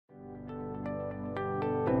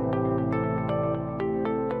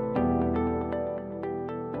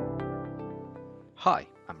Hi,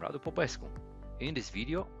 I'm Radu Popescu. In this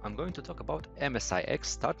video, I'm going to talk about MSIX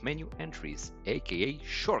Start Menu Entries, aka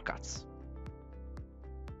shortcuts.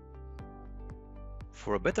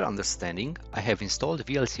 For a better understanding, I have installed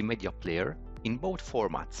VLC Media Player in both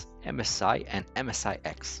formats, MSI and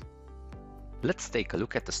MSIX. Let's take a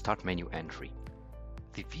look at the Start Menu entry.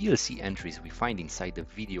 The VLC entries we find inside the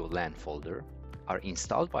Video LAN folder are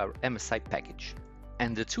installed by our MSI package,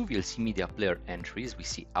 and the two VLC Media Player entries we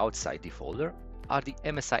see outside the folder are the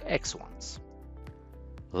MSIX ones.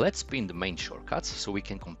 Let's pin the main shortcuts so we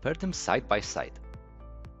can compare them side by side.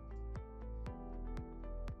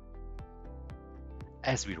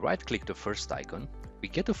 As we right-click the first icon, we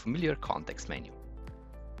get a familiar context menu.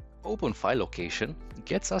 Open File Location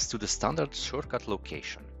gets us to the standard shortcut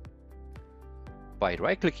location. By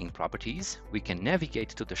right-clicking Properties, we can navigate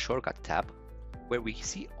to the Shortcut tab, where we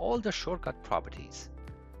see all the shortcut properties.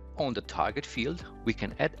 On the target field, we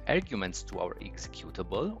can add arguments to our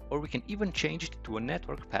executable, or we can even change it to a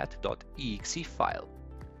networkpath.exe file.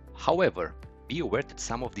 However, be aware that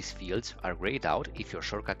some of these fields are grayed out if your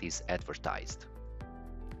shortcut is advertised.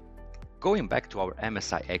 Going back to our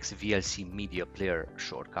MSIX VLC Media Player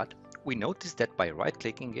shortcut, we notice that by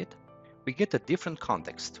right-clicking it, we get a different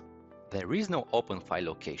context. There is no open file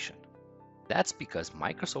location. That's because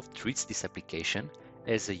Microsoft treats this application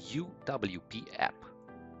as a UWP app,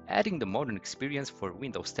 adding the modern experience for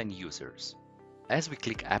Windows 10 users. As we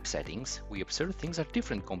click App Settings, we observe things are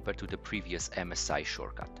different compared to the previous MSI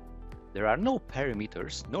shortcut. There are no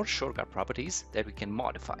parameters nor shortcut properties that we can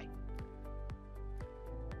modify.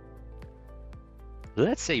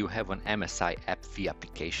 Let's say you have an MSI AppV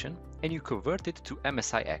application and you convert it to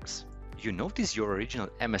MSIX. You notice your original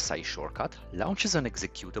MSI shortcut launches an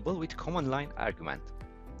executable with command line argument.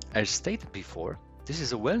 As stated before, this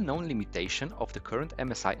is a well-known limitation of the current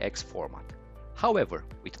MSIX format. However,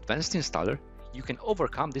 with Advanced Installer, you can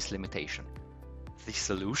overcome this limitation. The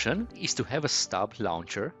solution is to have a stub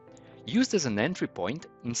launcher used as an entry point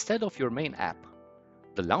instead of your main app.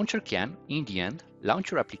 The launcher can, in the end,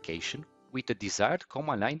 launch your application with the desired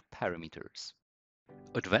command line parameters.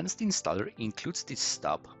 Advanced Installer includes this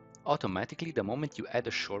stub automatically the moment you add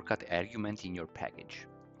a shortcut argument in your package.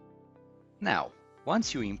 Now,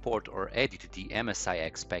 once you import or edit the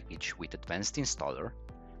MSIX package with Advanced Installer,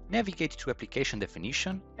 navigate to Application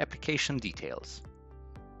Definition, Application Details.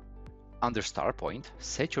 Under Start Point,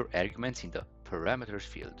 set your arguments in the Parameters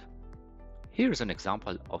field. Here's an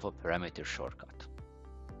example of a parameter shortcut.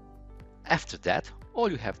 After that,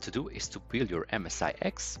 all you have to do is to build your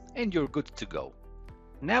MSIX and you're good to go.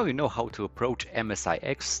 Now you know how to approach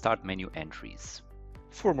MSIX Start Menu entries.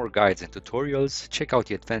 For more guides and tutorials, check out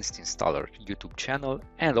the Advanced Installer YouTube channel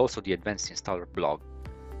and also the Advanced Installer blog.